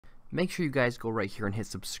Make sure you guys go right here and hit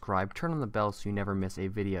subscribe, turn on the bell so you never miss a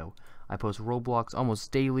video. I post Roblox almost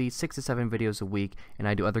daily, 6 to 7 videos a week, and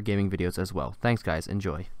I do other gaming videos as well. Thanks guys,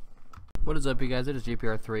 enjoy. What is up you guys, it is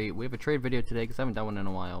GPR3. We have a trade video today because I haven't done one in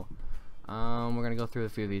a while. We're going to go through a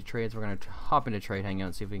few of these trades. We're going to hop into Trade Hangout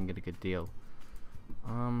and see if we can get a good deal.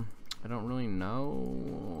 I don't really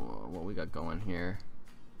know what we got going here.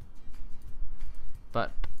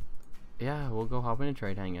 But, yeah, we'll go hop into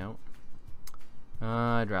Trade Hangout.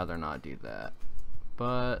 I'd rather not do that.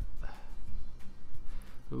 But,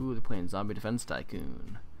 ooh, they're playing Zombie Defense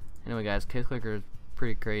Tycoon. Anyway, guys, Case Clicker is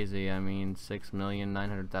pretty crazy. I mean,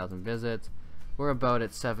 6,900,000 visits. We're about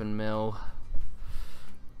at 7 mil.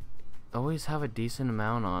 Always have a decent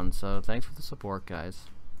amount on, so thanks for the support, guys.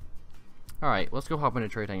 Alright, let's go hop into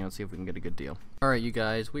Trade Hangout and see if we can get a good deal. Alright, you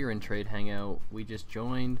guys, we are in Trade Hangout. We just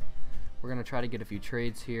joined. We're going to try to get a few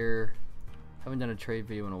trades here. Haven't done a trade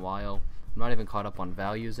video in a while. I'm not even caught up on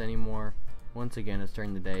values anymore. Once again, it's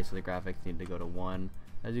during the day, so the graphics need to go to 1.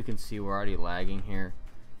 As you can see, we're already lagging here.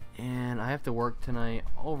 And I have to work tonight,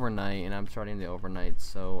 overnight, and I'm starting the overnight,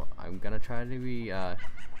 so I'm going to try to be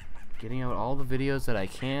getting out all the videos that I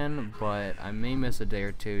can, but I may miss a day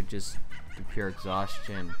or two just to pure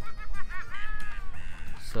exhaustion.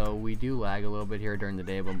 So we do lag a little bit here during the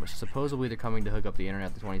day, but supposedly they're coming to hook up the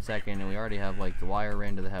internet the 22nd, and we already have like the wire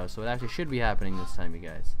ran to the house, so it actually should be happening this time, you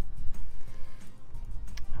guys.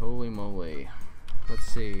 Holy moly. Let's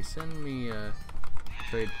see, send me a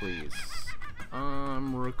trade please.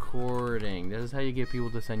 I'm recording. This is how you get people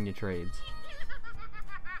to send you trades.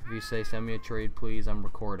 If you say send me a trade please, I'm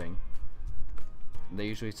recording. They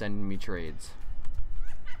usually send me trades.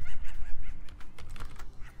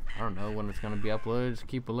 I don't know when it's gonna be uploaded. Just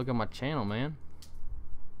keep a look at my channel, man.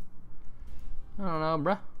 I don't know,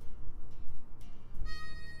 bruh.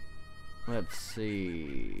 Let's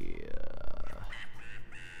see.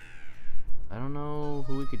 I don't know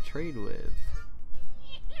who we could trade with.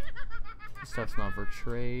 This stuff's not for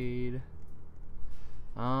trade.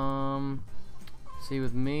 See,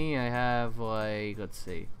 with me, I have like, let's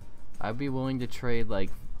see. I'd be willing to trade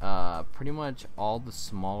like pretty much all the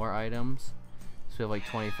smaller items. So we have like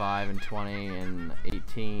 25 and 20 and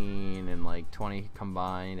 18 and like 20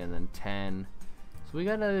 combined and then 10. So we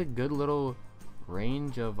got a good little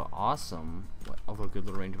range of awesome. Although good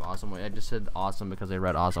little range of awesome. I just said awesome because I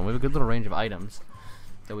read awesome. We have a good little range of items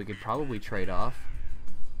that we could probably trade off.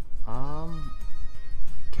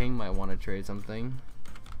 King might want to trade something.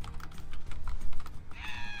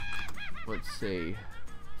 Let's see.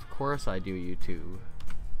 Of course I do YouTube.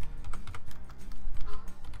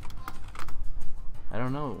 I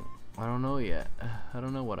don't know. I don't know yet. I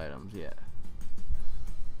don't know what items yet.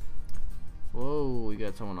 Whoa, we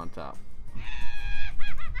got someone on top.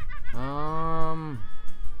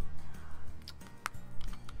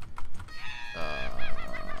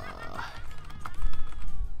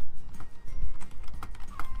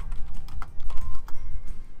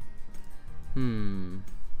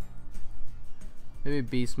 Maybe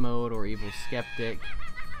Beast Mode or Evil Skeptic.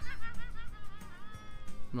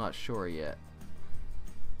 I'm not sure yet.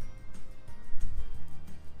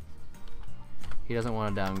 He doesn't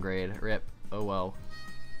want to downgrade. Rip. Oh well.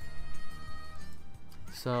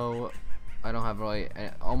 So I don't have really.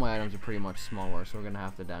 All my items are pretty much smaller, so we're gonna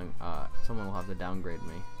have to someone will have to downgrade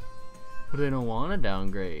me. But I don't want to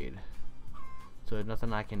downgrade, so there's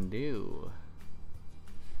nothing I can do.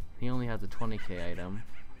 He only has a 20k item.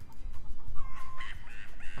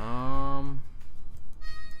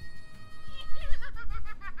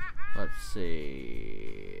 Let's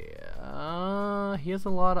see. He has a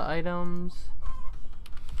lot of items.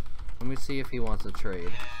 Let me see if he wants to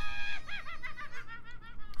trade.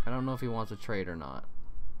 I don't know if he wants to trade or not.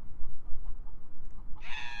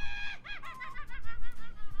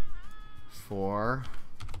 I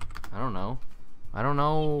don't know. I don't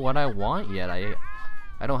know what I want yet. I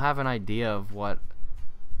don't have an idea of what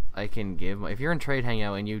I can give. If you're in Trade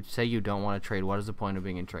Hangout and you say you don't want to trade, what is the point of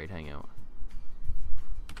being in Trade Hangout?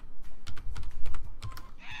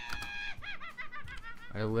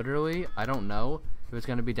 I don't know if it's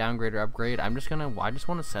gonna be downgrade or upgrade. I just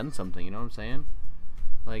want to send something, you know what I'm saying?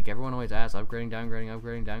 Like everyone always asks, upgrading, downgrading,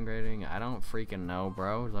 upgrading, downgrading. I don't freaking know,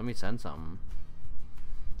 bro. Let me send something.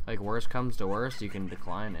 Like worst comes to worst, you can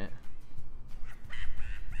decline it.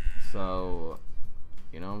 So,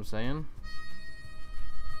 you know what I'm saying?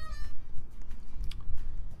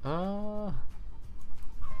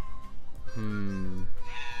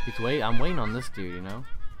 I'm waiting on this dude, you know?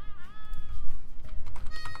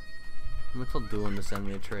 What's he doing to send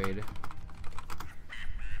me a trade?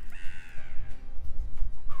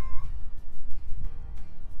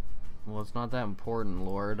 Well, it's not that important,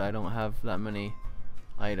 Lord. I don't have that many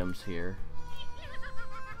items here.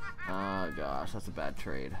 Oh gosh, that's a bad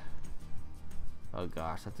trade. Oh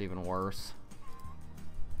gosh, that's even worse.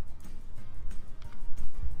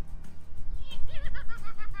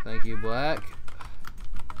 Thank you, Black.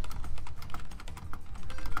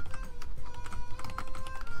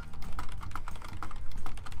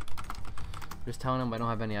 Just telling him I don't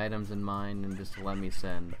have any items in mind and just let me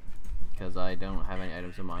send. Because I don't have any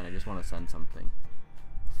items in mind. I just want to send something.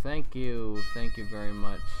 Thank you. Thank you very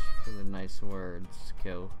much for the nice words,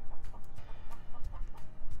 Kill.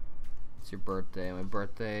 It's your birthday. My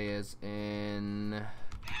birthday is in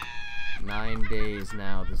 9 days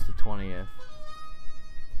now. This is the 20th.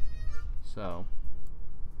 So.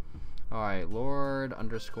 Alright, Lord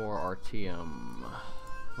underscore Artium.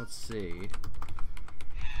 Let's see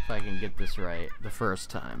if I can get this right the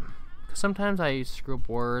first time. Because sometimes I screw up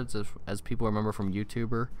words as people remember from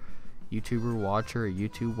YouTuber watcher, or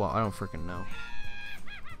YouTube I don't freaking know.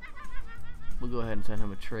 We'll go ahead and send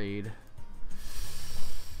him a trade.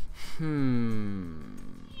 He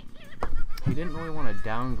didn't really want to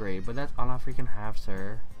downgrade, but that's all I freaking have,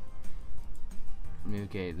 sir.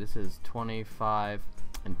 Okay, this is 25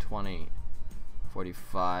 and 20.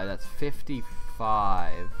 45. That's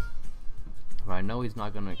 55. But I know he's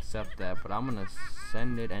not going to accept that, but I'm going to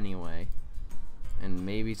send it anyway. And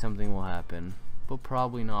maybe something will happen. But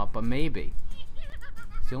probably not, but maybe.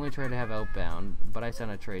 It's the only trade I have outbound, but I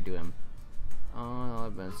sent a trade to him. Oh,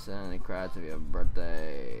 I've been sending crowds of your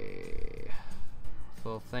birthday.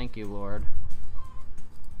 So thank you, Lord.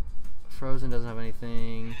 Frozen doesn't have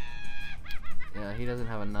anything. Yeah, he doesn't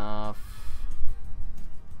have enough.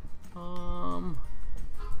 What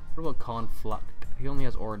about Conflict? He only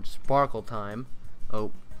has orange sparkle time.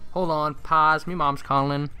 Oh, hold on, pause. Me mom's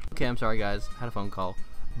calling. Okay, I'm sorry guys, had a phone call.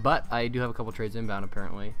 But I do have a couple trades inbound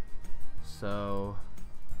apparently. So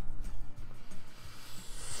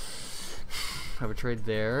I have a trade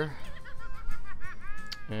there.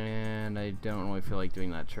 And I don't really feel like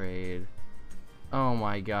doing that trade. Oh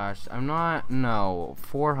my gosh, I'm not, no,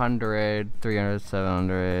 400, 300,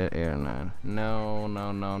 700, 800, no,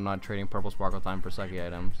 I'm not trading purple sparkle time for sucky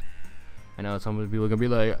items. I know some people are gonna be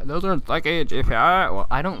like, those aren't sucky, well,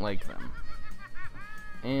 I don't like them.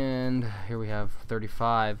 And here we have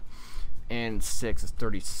 35, and 6 is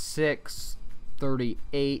 36,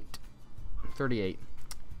 38,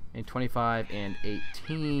 and 25, and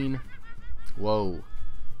 18, whoa,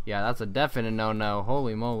 yeah, that's a definite no-no,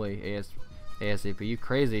 holy moly, ASAP, you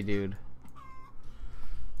crazy dude.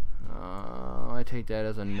 I take that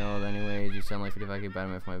as a no anyways. You sound like 55k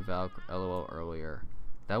bad with my Valk LOL earlier.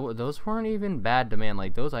 Those weren't even bad demand.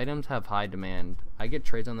 Like, those items have high demand. I get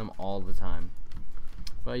trades on them all the time.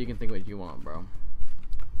 But you can think what you want, bro.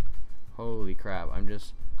 Holy crap, I'm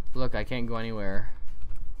just, look, I can't go anywhere.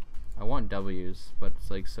 I want W's, but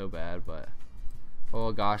it's like so bad, but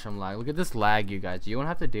oh gosh, I'm lag. Look at this lag, you guys. You won't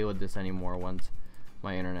have to deal with this anymore once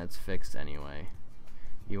my internet's fixed anyway.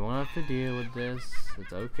 You won't have to deal with this.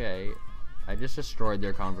 It's okay. I just destroyed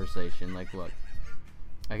their conversation. Like, look.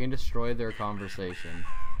 I can destroy their conversation.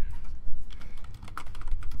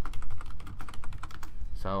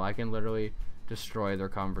 So I can literally destroy their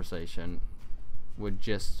conversation with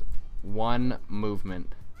just one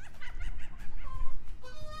movement.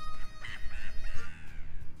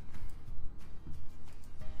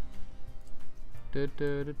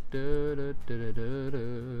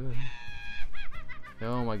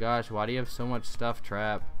 Oh my gosh, why do you have so much stuff,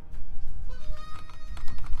 Trap?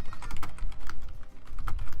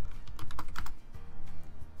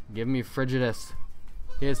 Give me Frigidus.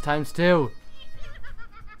 He has ×2.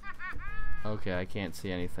 Okay, I can't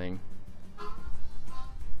see anything.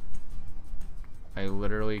 I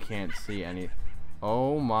literally can't see any.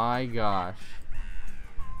 Oh my gosh.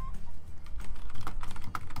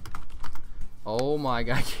 Oh my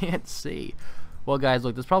god, I can't see. Well guys,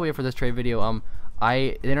 look, that's probably it for this trade video.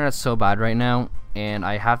 The internet's so bad right now, and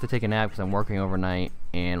I have to take a nap because I'm working overnight,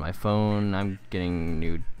 and my phone, I'm getting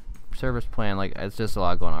new service plan. Like, it's just a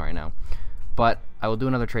lot going on right now. But I will do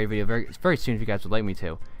another trade video very soon if you guys would like me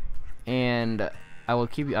to, and I will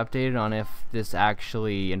keep you updated on if this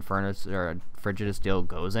actually Infernus or Frigidus deal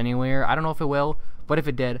goes anywhere. I don't know if it will, but if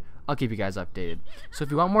it did, I'll keep you guys updated. So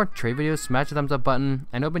if you want more trade videos, smash the thumbs up button.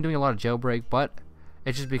 I know I've been doing a lot of jailbreak, but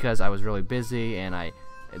it's just because I was really busy and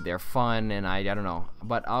they're fun, and I don't know.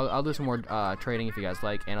 But I'll do some more trading if you guys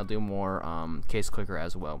like, and I'll do more case clicker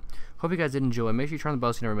as well. Hope you guys did enjoy. Make sure you turn on the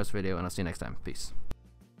bell so you never miss a video, and I'll see you next time. Peace.